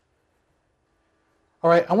 All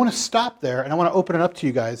right, I want to stop there and I want to open it up to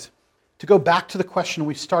you guys to go back to the question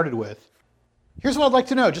we started with. Here's what I'd like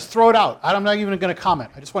to know. Just throw it out. I'm not even going to comment.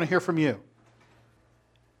 I just want to hear from you.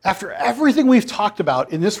 After everything we've talked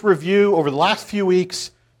about in this review over the last few weeks,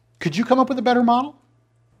 could you come up with a better model?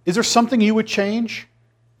 Is there something you would change?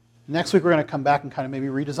 Next week we're going to come back and kind of maybe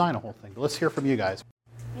redesign a whole thing. But let's hear from you guys.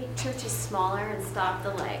 Make churches smaller and stop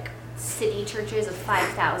the city churches of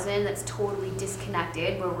 5,000 that's totally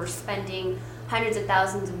disconnected, where we're spending hundreds of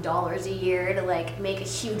thousands of dollars a year to make a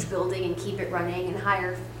huge building and keep it running and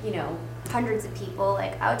hire hundreds of people.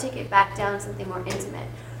 I would take it back down to something more intimate.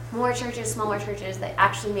 More churches, smaller churches that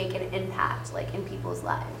actually make an impact in people's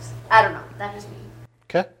lives. I don't know. That's just me.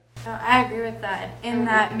 Okay. I agree with that. In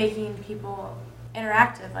that making people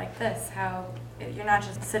interactive like this, how you're not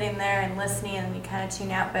just sitting there and listening and you kind of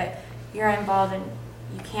tune out, but you're involved and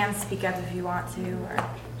you can speak up if you want to, or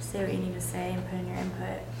say what you need to say and put in your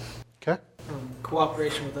input. Okay.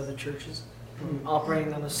 Cooperation with other churches.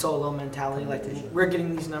 Operating on a solo mentality, we're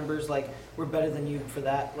getting these numbers, we're better than you for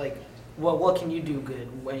that. What can you do good?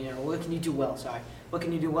 What can you do well? What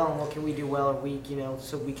can you do well, and what can we do well or weak?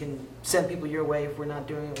 So we can send people your way if we're not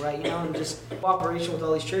doing it right. And just cooperation with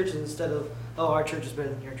all these churches instead of our church is better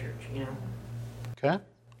than your church. Okay,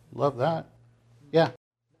 love that. Yeah.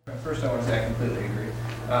 First, I want to say I completely agree.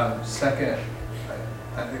 Second,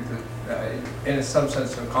 I think that in some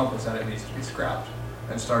sense to accomplish that, it needs to be scrapped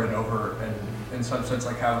and started over, and in some sense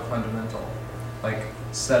have a fundamental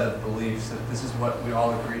set of beliefs that this is what we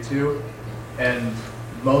all agree to, and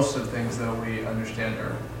most of the things that we understand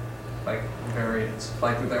are variants.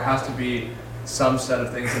 That there has to be some set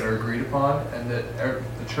of things that are agreed upon, and that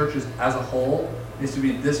the church as a whole needs to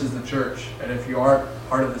be, this is the church, and if you aren't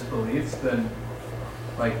part of this belief, then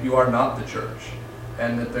you are not the church,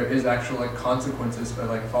 and that there is actual consequences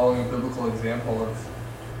by following a biblical example of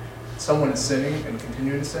someone sinning and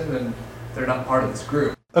continuing to sin, then they're not part of this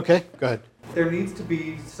group. Okay, go ahead. There needs to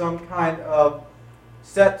be some kind of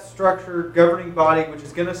set structure governing body, which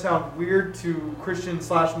is going to sound weird to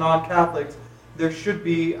Christian/non-Catholics. There should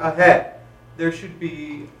be a head. There should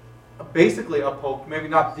be basically a pope, maybe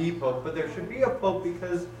not the pope, but there should be a pope,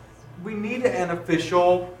 because we need an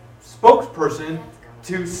official spokesperson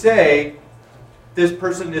to say this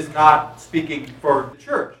person is not speaking for the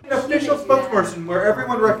church. An official spokesperson where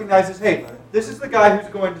everyone recognizes, hey, this is the guy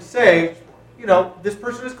who's going to say, this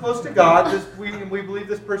person is close to God, we believe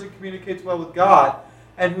this person communicates well with God,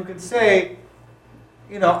 and who can say,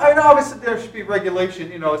 obviously there should be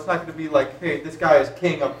regulation, it's not going to be hey, this guy is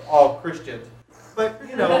king of all Christians. But,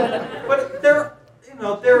 but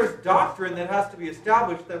there is doctrine that has to be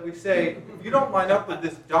established that we say, if you don't line up with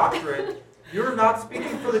this doctrine, you're not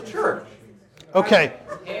speaking for the church. Okay,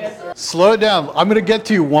 slow it down. I'm going to get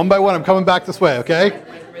to you one by one. I'm coming back this way, okay?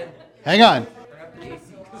 Hang on.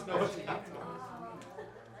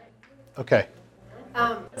 Okay.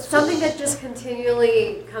 Something that just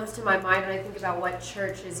continually comes to my mind when I think about what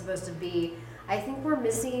church is supposed to be, I think we're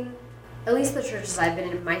missing, at least the churches I've been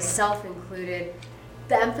in, myself included,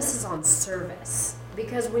 the emphasis on service.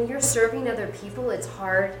 Because when you're serving other people, it's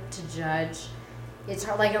hard to judge. It's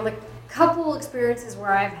hard, on the couple experiences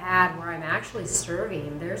where I've had where I'm actually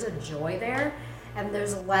serving, there's a joy there, and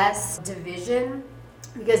there's less division,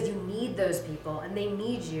 because you need those people, and they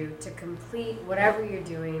need you to complete whatever you're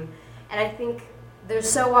doing. And I think there's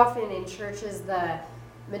so often in churches the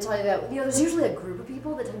mentality that, there's usually a group of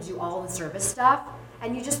people that tend to do all the service stuff,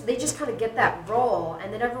 and they just kind of get that role,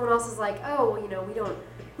 and then everyone else is like, oh, we don't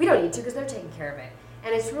need to, because they're taking care of it.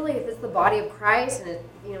 And it's really, if it's the body of Christ, and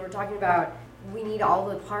we're talking about we need all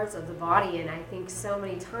the parts of the body, and I think so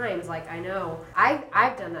many times, I know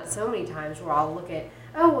I've done that so many times where I'll look at,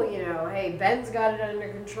 oh, well, hey, Ben's got it under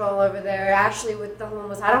control over there, Ashley with the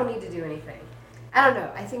homeless, I don't need to do anything. I don't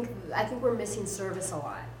know. I think we're missing service a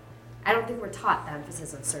lot. I don't think we're taught the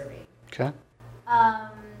emphasis of serving. Okay.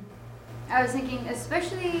 I was thinking,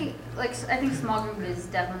 especially, I think small group is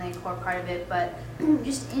definitely a core part of it, but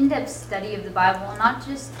just in-depth study of the Bible, not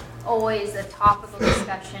just always a topical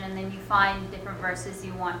discussion and then you find different verses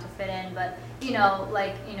you want to fit in, but, we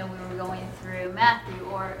were going through Matthew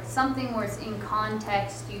or something where it's in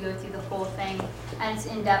context, you go through the whole thing, and it's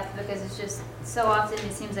in-depth, because it's just so often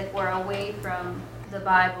it seems like we're away from the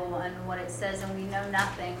Bible and what it says, and we know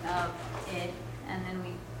nothing of it, and then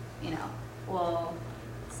we, will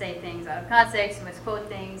say things out of context, misquote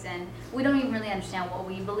things, and we don't even really understand what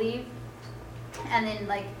we believe. And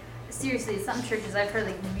then, seriously, some churches I've heard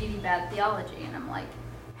really bad theology, and I'm like,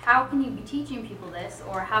 how can you be teaching people this,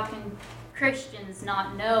 or how can Christians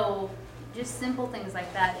not know just simple things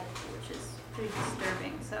like that, which is pretty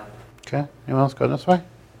disturbing. So. Okay, anyone else go this way?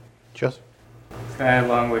 Joseph? It's kind of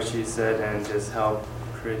along what she said, and just help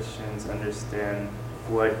Christians understand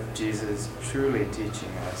what Jesus is truly teaching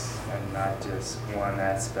us, and not just one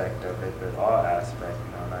aspect of it, but all aspects,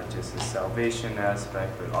 not just the salvation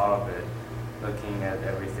aspect, but all of it, looking at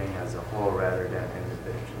everything as a whole rather than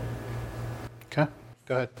individual. Okay,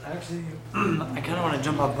 go ahead. Actually, I kind of want to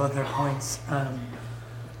jump off both their points.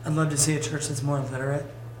 I'd love to see a church that's more literate,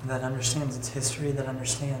 that understands its history, that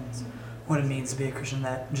understands what it means to be a Christian,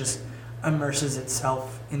 that just immerses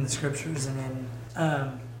itself in the scriptures and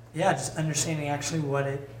in, just understanding actually what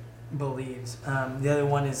it believes. The other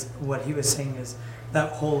one is what he was saying is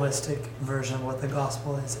that holistic version of what the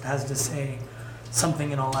gospel is. It has to say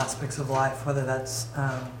something in all aspects of life, whether that's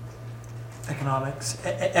economics,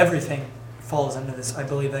 everything falls under this. I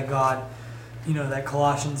believe that God, that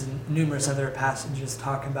Colossians and numerous other passages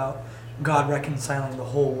talk about God reconciling the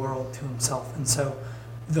whole world to himself. And so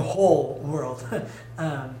the whole world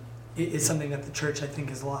is something that the church, I think,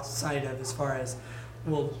 has lost sight of as far as,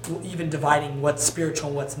 even dividing what's spiritual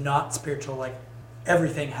and what's not spiritual. Like,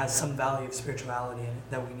 everything has some value of spirituality in it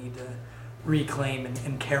that we need to reclaim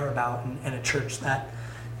and care about, and a church that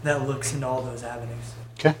looks into all those avenues.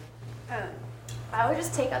 Okay. I would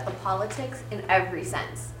just take out the politics in every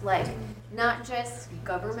sense. Like, not just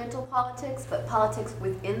governmental politics, but politics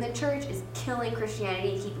within the church is killing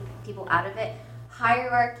Christianity, keeping people out of it.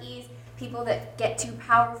 Hierarchies, people that get too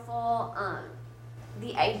powerful.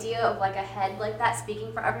 The idea of like a head like that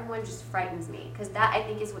speaking for everyone just frightens me, because that, I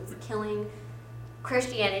think, is what's killing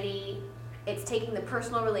Christianity. It's taking the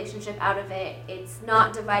personal relationship out of it. It's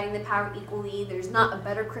not dividing the power equally. There's not a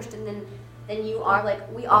better Christian than you are.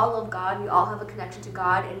 Like, we all love God. We all have a connection to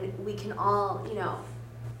God, and we can all,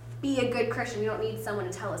 be a good Christian. We don't need someone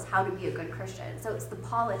to tell us how to be a good Christian. So it's the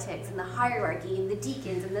politics and the hierarchy and the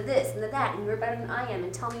deacons and the this and the that, and you're better than I am,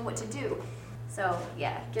 and tell me what to do. So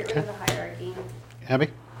yeah, get rid of the hierarchy. Abby?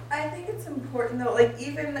 I think it's important though, like,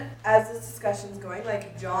 even as this discussion's going,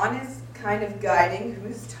 like, John is kind of guiding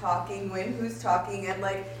who's talking when, who's talking, and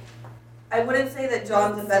like, I wouldn't say that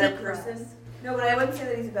John's a better person. No, but I wouldn't say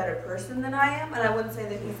that he's a better person than I am, and I wouldn't say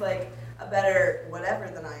that he's like a better whatever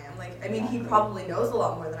than I am. Like, I mean, he probably knows a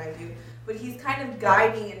lot more than I do, but he's kind of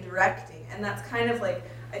guiding and directing, and that's kind of like,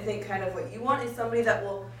 I think kind of what you want is somebody that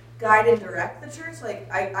will guide and direct the church. Like,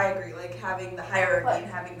 I agree, like, having the hierarchy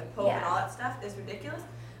and having the Pope and all that stuff is ridiculous,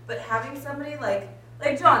 but having somebody like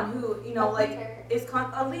John, who, is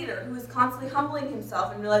a leader, who is constantly humbling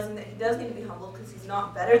himself and realizing that he does need to be humbled because he's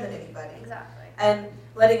not better than anybody. Exactly. And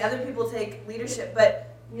letting other people take leadership, but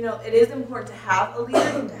it is important to have a leader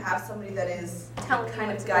and to have somebody that is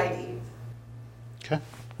kind of guiding. Okay.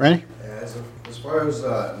 Randy? Yeah, as far as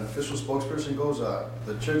an official spokesperson goes,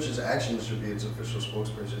 the church's actions should be its official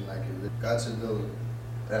spokesperson. Like, God said, you'll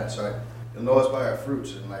know us by our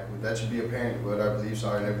fruits, and like that should be apparent what our beliefs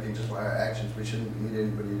are and everything, just by our actions. We shouldn't need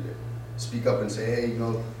anybody to speak up and say, hey,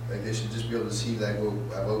 like, they should just be able to see like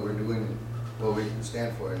what we're doing and what we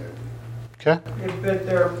stand for and everything. Okay. But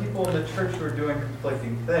there are people in the church who are doing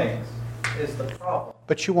conflicting things, is the problem.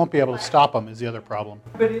 But you won't be able to stop them, is the other problem.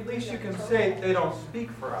 But at least you can say they don't speak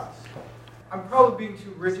for us. I'm probably being too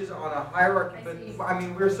rigid on a hierarchy, but I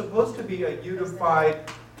mean, we're supposed to be a unified,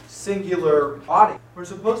 singular body. We're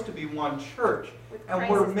supposed to be one church, and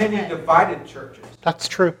we're many divided churches. That's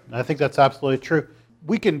true. I think that's absolutely true.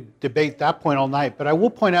 We can debate that point all night, but I will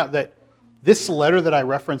point out that this letter that I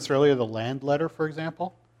referenced earlier, the Land Letter, for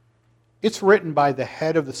example, it's written by the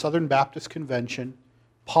head of the Southern Baptist Convention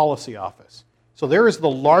Policy Office. So there is the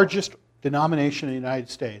largest denomination in the United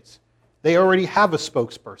States. They already have a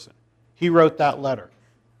spokesperson. He wrote that letter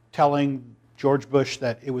telling George Bush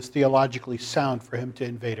that it was theologically sound for him to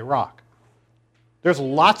invade Iraq. There's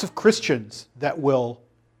lots of Christians that will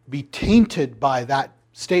be tainted by that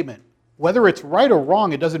statement. Whether it's right or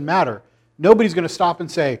wrong, it doesn't matter. Nobody's going to stop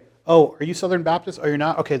and say, oh, are you Southern Baptist? Oh, you're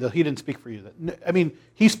not? Okay, he didn't speak for you. I mean,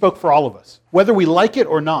 he spoke for all of us, whether we like it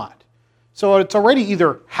or not. So it's already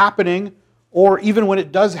either happening, or even when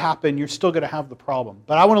it does happen, you're still going to have the problem.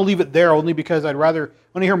 But I want to leave it there only because I want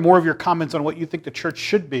to hear more of your comments on what you think the church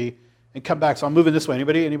should be and come back. So I'm moving this way.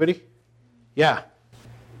 Anybody? Yeah.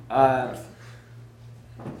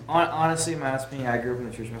 Honestly, if you ask me, I grew up in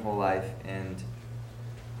the church my whole life, and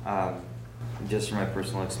just from my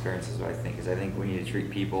personal experiences, what I think we need to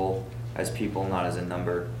treat people as people, not as a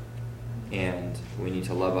number, and we need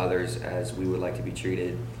to love others as we would like to be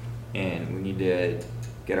treated, and we need to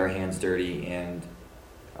get our hands dirty, and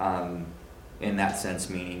in that sense,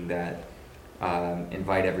 meaning that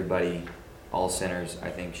invite everybody, all sinners, I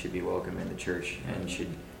think, should be welcome in the church and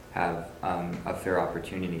should have a fair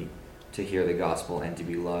opportunity to hear the gospel and to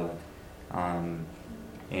be loved,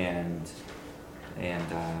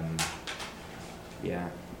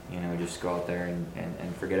 just go out there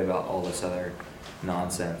and forget about all this other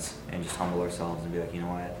nonsense and just humble ourselves and be like, you know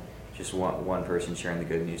what, just one person sharing the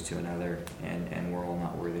good news to another, and we're all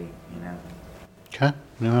not worthy, Okay.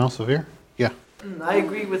 Anyone else over here? Yeah. I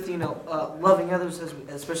agree with, loving others,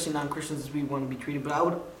 especially non-Christians, as we want to be treated. But I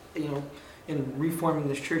would, in reforming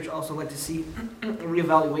this church, also like to see a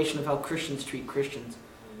reevaluation of how Christians treat Christians.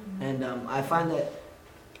 And I find that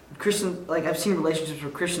Christians, I've seen relationships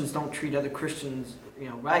where Christians don't treat other Christians,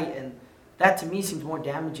 right. And that to me seems more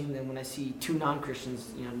damaging than when I see two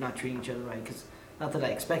non-Christians, not treating each other right. Because not that I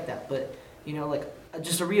expect that, but,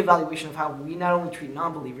 just a reevaluation of how we not only treat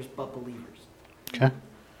non-believers, but believers. Okay.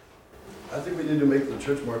 I think we need to make the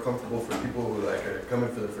church more comfortable for people who are coming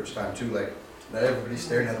for the first time too. Not everybody's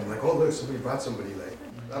staring at them like, oh look, somebody brought somebody.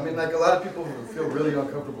 A lot of people feel really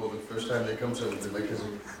uncomfortable the first time they come to something, because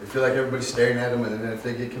they feel like everybody's staring at them, and then if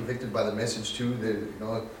they get convicted by the message too,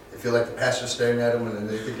 they feel like the pastor's staring at them, and then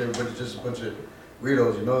they think everybody's just a bunch of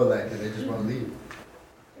weirdos, and they just want to leave.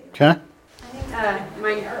 Okay. I think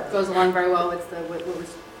mine goes along very well with what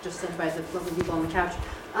was just said by the lovely people on the couch.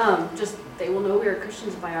 Just they will know we are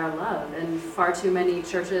Christians by our love, and far too many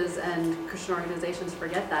churches and Christian organizations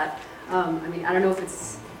forget that. I don't know if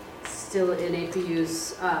it's still in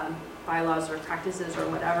APU's bylaws or practices or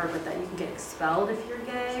whatever, but that you can get expelled if you're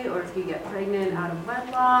gay or if you get pregnant out of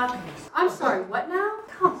wedlock. I'm sorry, what now?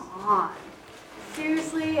 Come on.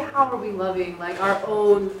 Seriously, how are we loving our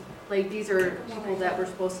own, these are people that we're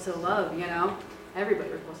supposed to love, Everybody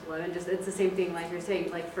we're supposed to love, and it's the same thing you're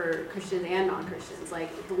saying, for Christians and non-Christians.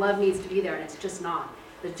 The love needs to be there, and it's just not.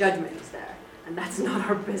 The judgment is there, and that's not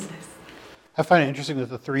our business. I find it interesting that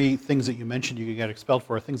the three things that you mentioned you could get expelled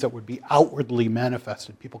for are things that would be outwardly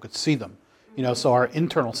manifested. People could see them. So our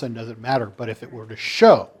internal sin doesn't matter, but if it were to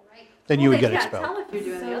show, then you would get expelled. They can't tell if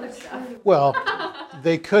you're doing the other stuff. Well,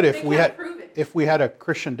 they could if They we had a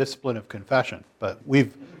Christian discipline of confession, but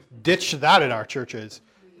we've ditched that in our churches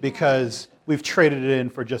because we've traded it in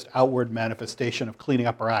for just outward manifestation of cleaning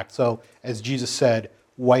up our act. So, as Jesus said,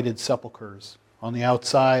 whited sepulchres. On the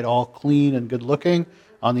outside, all clean and good looking.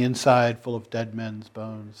 On the inside, full of dead men's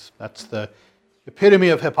bones. That's the epitome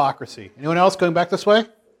of hypocrisy. Anyone else going back this way?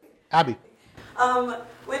 Abby.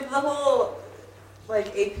 With the whole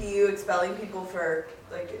APU expelling people for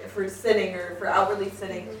sinning or for outwardly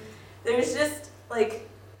sinning, there's just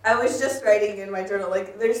I was just writing in my journal,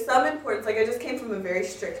 there's some importance, I just came from a very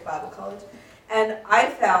strict Bible college, and I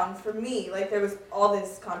found, for me, there was all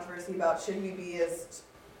this controversy about should we be as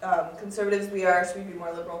conservative as we are, should we be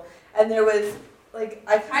more liberal, and there was,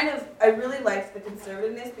 I really liked the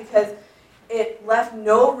conservativeness because it left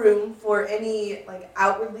no room for any,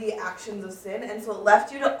 outwardly actions of sin, and so it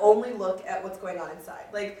left you to only look at what's going on inside.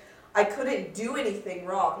 I couldn't do anything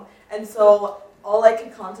wrong, and so all I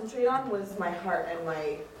could concentrate on was my heart and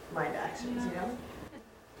my mind actions,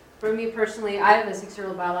 For me personally, I have a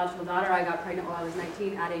 6-year-old biological daughter. I got pregnant while I was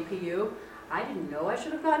 19 at APU. I didn't know I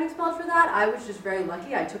should have gotten expelled for that. I was just very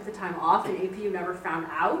lucky. I took the time off and APU never found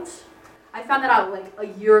out. I found that out a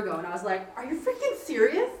year ago and I was like, are you freaking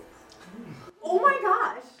serious? Oh my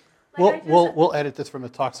gosh. We'll edit this from the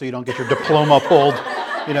talk so you don't get your diploma pulled.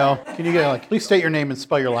 Can you please state your name and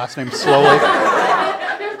spell your last name slowly?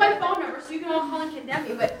 Here's my phone number so you can all call and condemn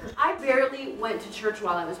me. But I barely went to church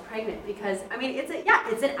while I was pregnant because,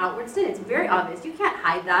 it's an outward sin. It's very obvious. You can't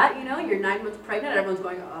hide that, You're 9 months pregnant and everyone's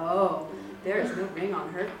going, oh, there's no ring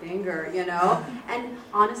on her finger, And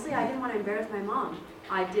honestly, I didn't want to embarrass my mom.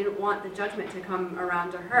 I didn't want the judgment to come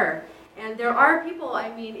around to her. And there are people,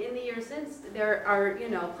 in the years since, there are,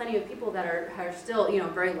 plenty of people that are still,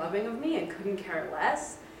 very loving of me and couldn't care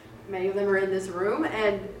less. Many of them are in this room,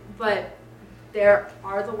 but there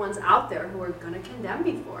are the ones out there who are going to condemn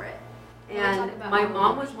me for it. And my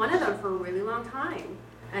mom was one of them for a really long time.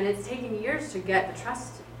 And it's taken years to get the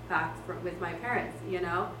trust back with my parents,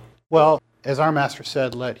 Well, as our master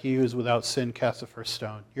said, let he who is without sin cast the first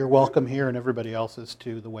stone. You're welcome here and everybody else is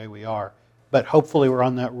too, the way we are. But hopefully we're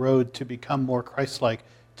on that road to become more Christ-like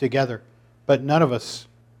together. But none of us,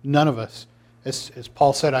 as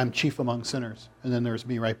Paul said, I'm chief among sinners. And then there's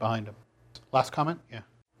me right behind him. Last comment? Yeah.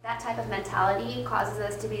 That type of mentality causes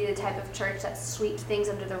us to be the type of church that sweeps things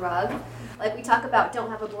under the rug. We talk about don't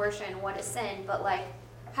have abortion, what is sin, but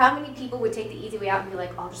how many people would take the easy way out and be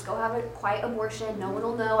like, I'll just go have a quiet abortion, no one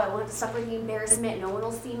will know, I won't have to suffer the embarrassment, no one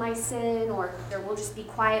will see my sin, or we'll just be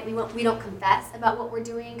quiet, we don't confess about what we're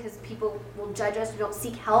doing because people will judge us, we don't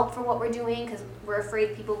seek help for what we're doing because we're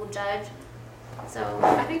afraid people will judge. So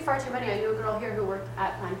I think far too many. I knew a girl here who worked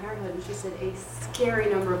at Planned Parenthood, and she said a scary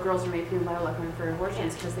number of girls are making violent coming for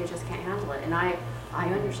abortions because they just can't handle it. And I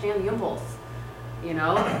understand the impulse.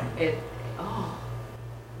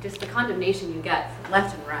 just the condemnation you get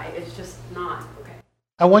left and right is just not okay.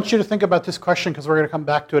 I want you to think about this question because we're going to come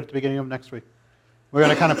back to it at the beginning of next week. We're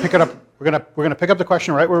going to kind of pick it up. We're going to pick up the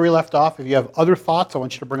question right where we left off. If you have other thoughts, I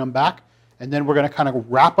want you to bring them back. And then we're going to kind of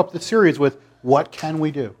wrap up the series with what can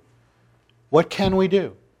we do? What can we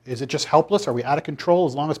do? Is it just helpless? Are we out of control?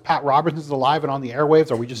 As long as Pat Robertson is alive and on the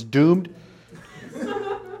airwaves, are we just doomed?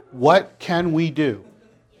 What can we do?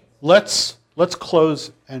 Let's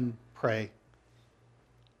close and pray.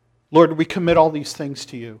 Lord, we commit all these things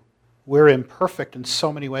to you. We're imperfect in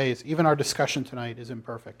so many ways. Even our discussion tonight is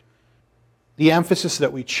imperfect. The emphasis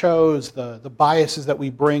that we chose, the biases that we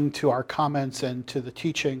bring to our comments and to the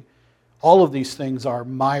teaching, all of these things are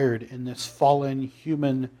mired in this fallen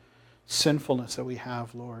human sinfulness that we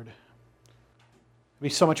have, Lord. It'd be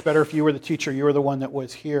so much better if you were the teacher, you were the one that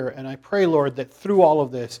was here. And I pray, Lord, that through all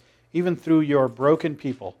of this, even through your broken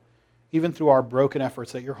people, even through our broken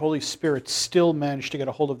efforts, that your Holy Spirit still managed to get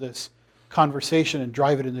a hold of this conversation and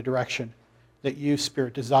drive it in the direction that you,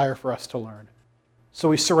 Spirit, desire for us to learn. So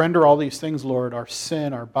we surrender all these things, Lord, our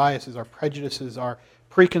sin, our biases, our prejudices, our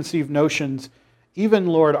preconceived notions, even,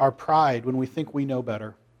 Lord, our pride when we think we know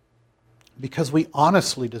better, because we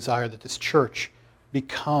honestly desire that this church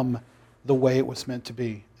become the way it was meant to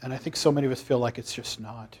be. And I think so many of us feel like it's just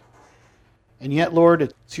not. And yet, Lord,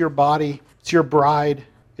 it's your body, it's your bride,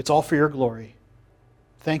 it's all for your glory.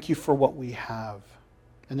 Thank you for what we have.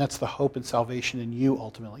 And that's the hope and salvation in you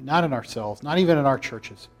ultimately, not in ourselves, not even in our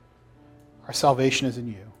churches. Our salvation is in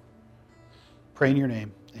you. Pray in your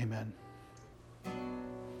name. Amen.